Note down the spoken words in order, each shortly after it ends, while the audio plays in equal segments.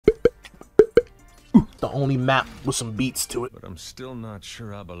The only map with some beats to it. But I'm still not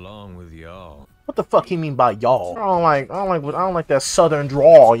sure I belong with y'all. What the fuck he mean by y'all? I don't like that southern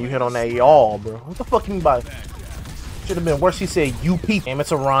drawl you hit on that y'all, bro. What the fuck he mean by? Should have been worse. He said UP. Damn,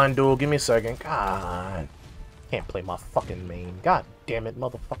 it's a Ryan duel. Give me a second. God. Can't play my fucking main. God damn it,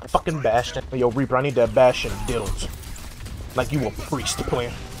 motherfucker. Fucking Bastion. Yo, Reaper, I need that Bastion diddles. Like you a priest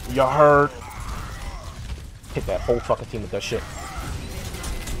playing. You heard? Hit that whole fucking team with that shit.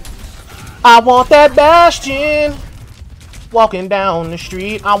 I want that Bastion. Walking down the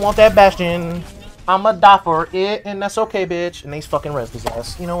street. I want that Bastion. I'ma die for it, and that's okay, bitch. And he's fucking rest his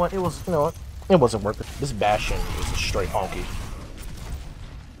ass. You know what? You know what? It wasn't worth it. This Bastion is a straight honky.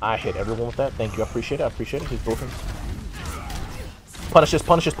 I hit everyone with that. Thank you. I appreciate it. I appreciate it. He's broken. Punish this.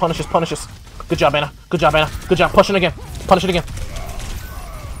 Punish this. Punish this. Punish this. Good job, Anna. Good job, Anna. Good job. Push it again. Punish it again.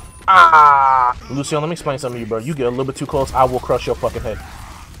 Ah! Lucio, let me explain something to you, bro. You get a little bit too close, I will crush your fucking head.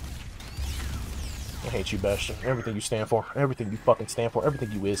 I hate you, Bastion. Everything you stand for. Everything you fucking stand for.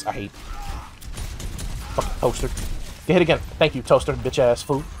 Everything you is. I hate. Fucking Toaster. Get hit again. Thank you, Toaster. Bitch ass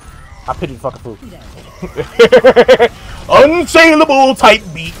food. I pity the fucking food. Unsaleable type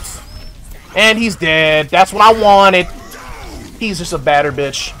beats. And he's dead. That's what I wanted. He's just a batter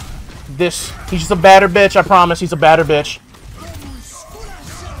bitch. He's just a batter bitch. I promise. He's a batter bitch.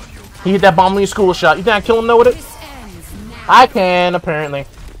 He hit that bomb lead school shot. You think I kill him though with it? I can, apparently.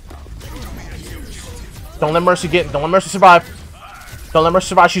 Don't let Mercy get. Don't let Mercy survive. Don't let Mercy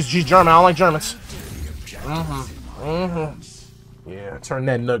survive. She's German. I don't like Germans. Yeah, turn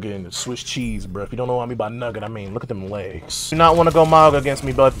that nugget into Swiss cheese, bro. If you don't know what I mean by nugget, I mean look at them legs. Do not want to go Maga against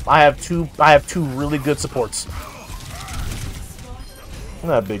me, but I have two really good supports.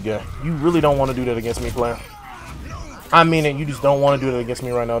 That big guy. You really don't want to do that against me, player. I mean it. You just don't want to do that against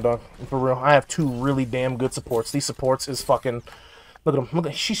me right now, dog. For real. I have two really damn good supports. These supports is fucking. Look at them. Look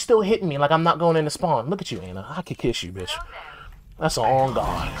at. She's still hitting me like I'm not going into spawn. Look at you, Anna. I could kiss you, bitch. That's on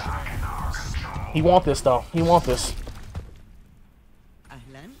God. He want this though. He want this.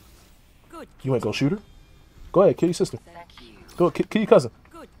 You ain't go shoot her? Go ahead, kill your sister. Go kill your cousin.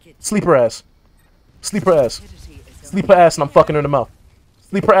 Sleep her ass. Sleep her ass. Sleep her ass and I'm fucking her in the mouth.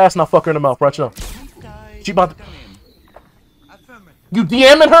 Sleep her ass and I'll fuck her in the mouth right now. She about to... You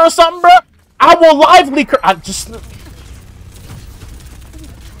DMing her or something, bro? I will live leak her. I just...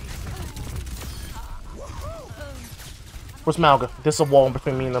 Where's Malga? There's a wall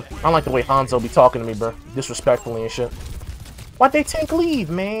between me and them. I don't like the way Hanzo be talking to me, bro. Disrespectfully and shit. Why'd they tank leave,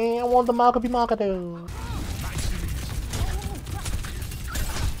 man? I want the Malga be Malga, though.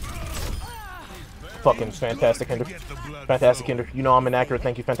 Fucking fantastic hinder. Fantastic hinder. You know I'm inaccurate.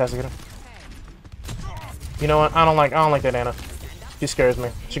 Thank you, fantastic hinder. You know what? I don't like that Anna. She scares me.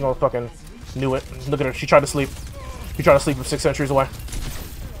 She gonna fucking knew it. Look at her. She tried to sleep. She tried to sleep from 6 centuries away.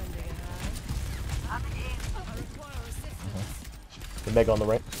 The Mega on the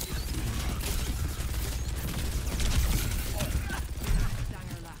right.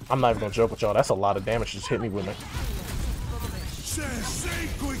 I'm not even gonna joke with y'all. That's a lot of damage just hit me with me.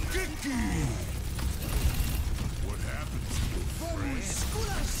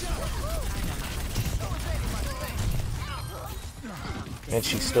 And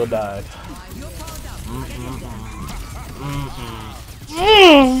she still died.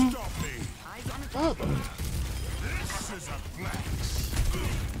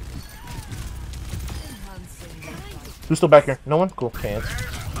 Who's still back here? No one? Cool. Hands.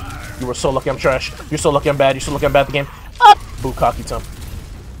 You were so lucky I'm trash. You're so lucky I'm bad. You're so lucky I'm bad at the game. Ah! Bukkake time.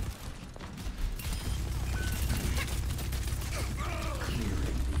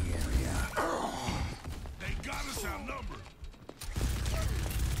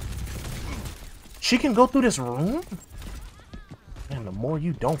 She can go through this room? Man, the more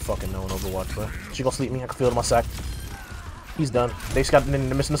you don't fucking know in Overwatch, bro. She gonna sleep me. I can feel it in my sack. He's done. They just got. They're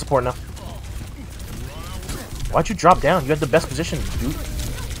missing the support now. Why'd you drop down? You had the best position, dude.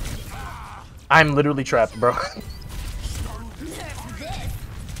 I'm literally trapped, bro.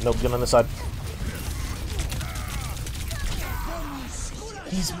 Nope, get on the side.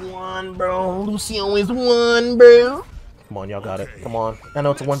 He's one, bro. Lucio is one, bro. Come on, y'all got it. Come on. I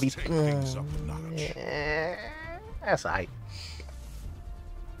know it's a 1v. Yeah, that's alright.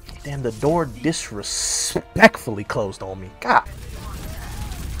 Damn, the door disrespectfully closed on me. God.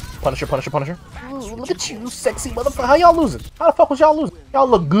 Punisher, Punisher, Punisher. Ooh, look at you, sexy motherfucker. How y'all losing? How the fuck was y'all losing? Y'all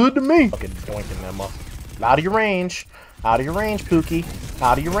look good to me. Fucking doinking them up. Out of your range. Out of your range, Pookie.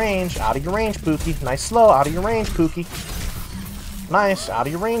 Out of your range. Out of your range, Pookie. Nice slow. Out of your range, Pookie. Nice. Out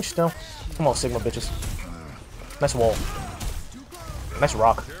of your range still. Come on, Sigma bitches. Nice wall. Nice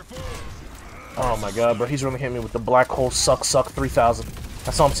rock. Oh my god, bro. He's really hitting me with the black hole suck 3000.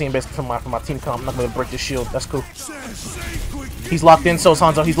 That's all I'm seeing basically from my team comp. I'm not gonna break this shield. That's cool. He's locked in, so is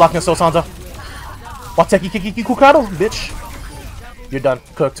Hanzo. He's locked in, so is Hanzo. Wateki Kiki Kukado, bitch. You're done.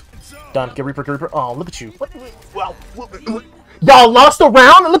 Cooked. Done. Get Reaper, get Reaper. Oh, look at you. Wow. Y'all lost a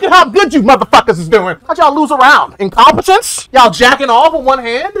round? And look at how good you motherfuckers is doing. How'd y'all lose a round? Incompetence? Y'all jacking off with one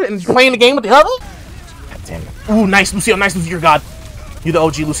hand and playing the game with the other? God damn it. Ooh, nice, Lucio. Nice, Lucio. You're God. You the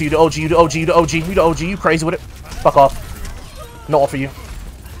OG, Lucio. You the OG. You the OG. You the OG. You the OG. You crazy with it. Fuck off. No all for you.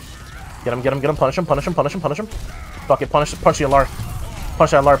 Get him, get him, get him. Punish him, punish him, punish him, punish him. Fuck it. Punch the Alar.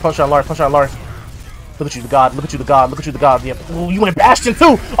 Punch that Alar, punch that Alar, punch that Alar. Look at you, the God. Look at you, the God. Look at you, the God. Yeah. Ooh, you went Bastion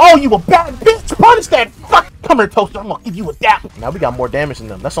too. Oh, you a bad bitch. Punish that. Fuck. Come here, Toaster. I'm gonna give you a dap. Now we got more damage than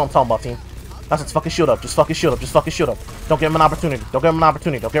them. That's what I'm talking about, team. That's what's fucking shield up. Just fucking shield up. Just fucking shield up. Don't give him an opportunity. Don't give him an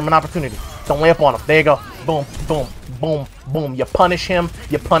opportunity. Don't give him an opportunity. Don't lay up on him. There you go. Boom, boom, boom, boom. You punish him.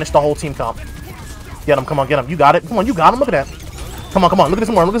 You punish the whole team comp. Get him. Come on, get him. You got it. Come on, you got him. Look at that. Come on, come on. Look at this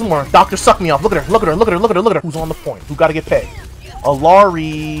more. Look at this more. Doctor, suck me off. Look at her. Look at her. Look at her. Look at her. Look at her. Who's on the point? Who got to get paid?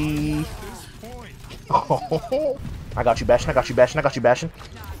 Alari. Oh, I got you, Bastion. I got you, Bastion. I got you, Bastion.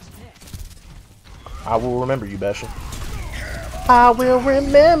 I will remember you, Bastion. I will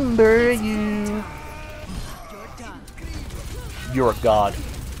remember you. You're a god.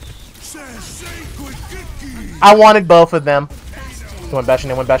 I wanted both of them. They went Bastion.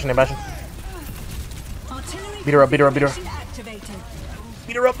 They went Bastion. They Bastion. Beat her up. Beat her up. Beat her up.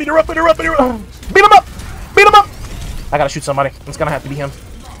 Beat her up. Beat her up. Beat her up. Beat her up. Beat him up. Beat him up. I gotta shoot somebody. It's gonna have to be him.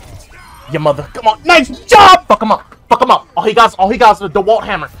 Your mother. Come on. Nice job. Fuck him up. Fuck him up. All he got is the Walt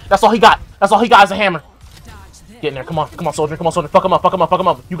hammer. That's all he got. That's all he got is a hammer. Get in there. Come on. Come on, soldier. Come on, soldier. Fuck him up. Fuck him up. Fuck him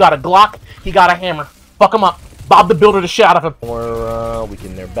up. You got a Glock. He got a hammer. Fuck him up. Bob the Builder the shit out of him. Or, we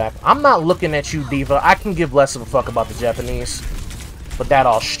can their back. I'm not looking at you, Diva. I can give less of a fuck about the Japanese. But that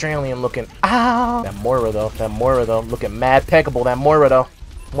Australian looking. Ow. That Moira, though. That Moira, though. Looking mad peckable. That Moira, though.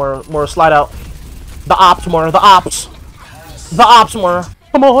 Moira, slide out. The ops, Moira. The ops. The ops, Moira.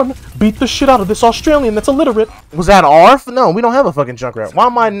 Come on, beat the shit out of this Australian that's illiterate. Was that ARF? No, we don't have a fucking Junkrat. Why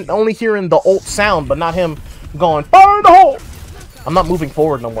am I only hearing the ult sound, but not him going, fire the hole? I'm not moving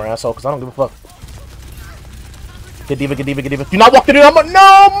forward no more, asshole, because I don't give a fuck. Get Diva, get Diva, get Diva. Do not walk through the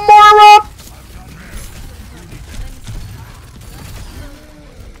no,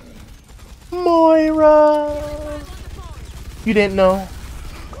 Moira! Moira! You didn't know.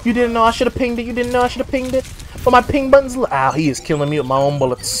 You didn't know I should have pinged it. You didn't know I should have pinged it. But my ping button's... Ow, he is killing me with my own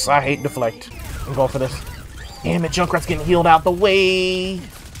bullets. I hate deflect. I'm going for this. Damn it, Junkrat's getting healed out the way.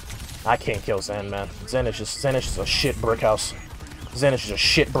 I can't kill Zen, man. Zen is a shit brick house. Zen is just a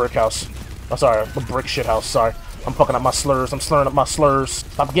shit brick house. I'm sorry, a brick shit house, sorry. I'm fucking up my slurs. I'm slurring up my slurs.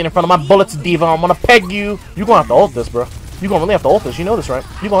 Stop getting in front of my bullets, Diva. I'm gonna peg you. You're gonna have to ult this, bro. You're gonna really have to ult this. You know this, right?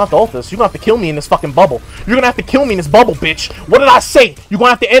 You're gonna have to ult this. You're gonna have to kill me in this fucking bubble. You're gonna have to kill me in this bubble, bitch. What did I say? You're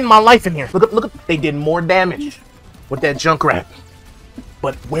gonna have to end my life in here. Look at. They did more damage with that Junkrat.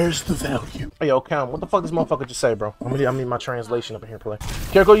 But where's the value? Hey, yo, Cam, what the fuck does motherfucker just say, bro? I need my translation up in here, play.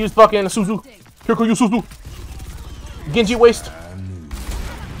 Kiriko use fucking Suzu. Kiriko use Suzu. Genji waste.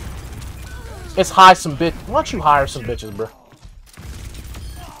 It's high some bitch. Why don't you hire some bitches, bro?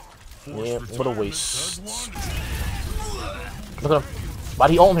 Yeah, what a waste. Look at him. Why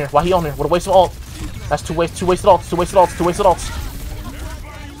he ulting here? Why he ulting here? What a waste of ult. That's two wasted ults. Two wasted ults. Two wasted ults.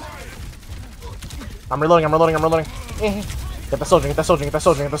 I'm reloading. I'm reloading. I'm reloading. Get that soldier. Get that soldier. Get that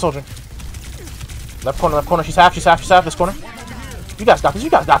soldier. Get that soldier. Left corner. Left corner. She's half. She's half. She's half. This corner. You guys got this. You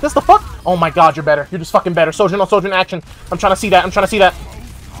guys got this. The fuck? Oh my god, you're better. You're just fucking better. Soldier, no soldier in action. I'm trying to see that. I'm trying to see that.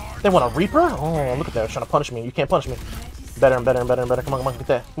 They want a Reaper? Oh, look at that. They're trying to punish me. You can't punish me. Better and better and better and better. Come on, come on, get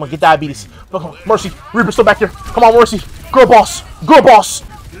that. Come on, get diabetes. Oh, Mercy. Reaper's still back here. Come on, Mercy. Girl boss. Girl boss.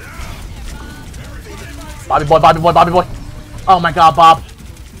 Bobby boy, Bobby boy, Bobby boy. Oh my god, Bob.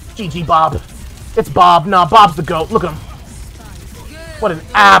 GG, Bob. It's Bob. Nah, Bob's the GOAT. Look at him. What an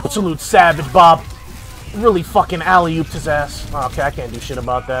absolute savage, Bob. Really fucking alley-ooped his ass. Oh, okay, I can't do shit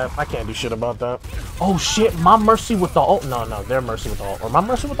about that. I can't do shit about that. Oh shit, my Mercy with the ult. No, no, their Mercy with the ult. Or my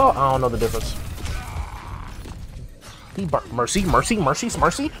Mercy with the ult? I don't know the difference. Mercy, Mercy, Mercy,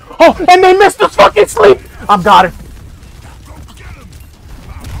 Mercy. Oh, and they missed the fucking sleep! I've got it.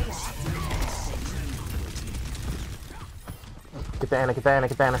 Get the Anna, get the Anna,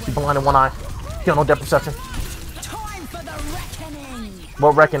 get the Anna. She's blind in one eye. Kill no depth perception.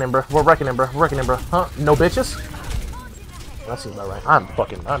 We're reckoning, bro. We're reckoning, bro. We're reckoning, bro. Huh? No bitches? That seems about right.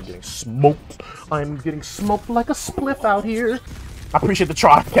 I'm getting smoked. I'm getting smoked like a spliff out here. I appreciate the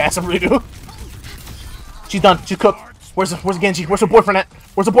try, Cass. I really do. She's done. She's cooked. Where's Genji? Where's her boyfriend at?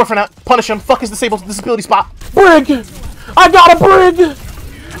 Where's her boyfriend at? Punish him. Fuck his disabled disability spot. Brig! I got a brig!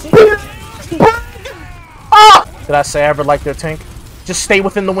 Brig! Ah! Did I say I ever liked their tank? Just stay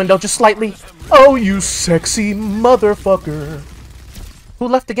within the window, just slightly. Oh, you sexy motherfucker. Who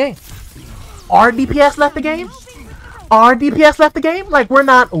left the game? Our DPS left the game? Our DPS left the game? Like, we're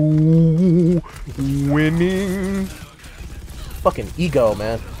not winning. Fucking ego,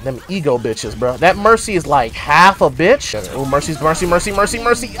 man. Them ego bitches, bro. That Mercy is like half a bitch. Oh, Mercy.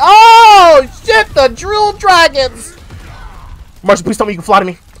 Oh, shit, the drill dragons. Mercy, please tell me you can fly to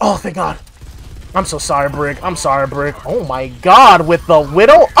me. Oh, thank God. I'm so sorry, Brig. I'm sorry, Brig. Oh, my God, with the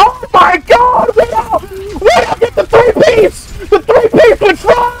Widow. Oh, my God, Widow. Widow, get the 3-piece. The 3-piece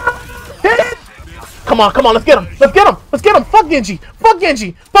control. Hit it. Come on, let's get him. Let's get him. Fuck Genji. Fuck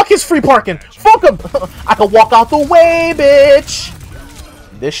his free parking. Fuck him. I can walk out the way, bitch.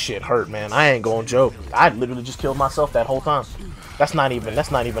 This shit hurt, man. I ain't gonna joke. I literally just killed myself that whole time. That's not even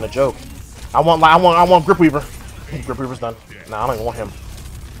a joke. I want Grip Weaver. Grip Weaver's done. Nah, I don't even want him.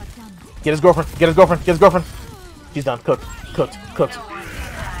 Get his girlfriend. She's done. Cooked. You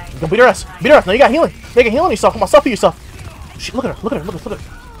gonna beat her ass. No, you got healing. You got healing yourself. Come on, selfie yourself. Shit, look at her.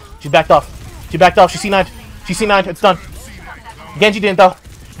 She's backed off. She C9'd. It's done. Genji didn't though.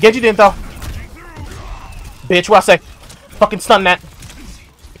 Bitch, what I say? Fucking stun that.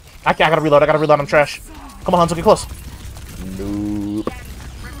 I gotta reload. I'm trash. Come on, Hanzo, get close. Nope.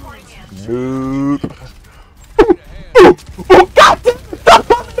 God damn it!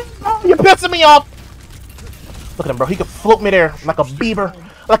 Oh, you're pissing me off. Look at him, bro. He could float midair like a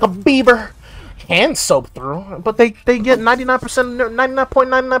beaver. Hand soap through, but they get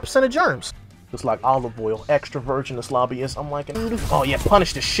 99.99% of germs. It's like olive oil, extra virgin this lobby is. I'm like, oh yeah,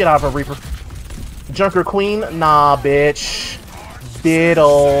 punish the shit out of a Reaper. Junker Queen, nah, bitch.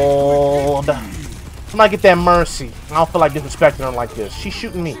 Diddled. I'm gonna get that Mercy. I don't feel like disrespecting her like this. She's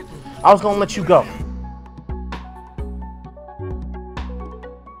shooting me. I was gonna let you go.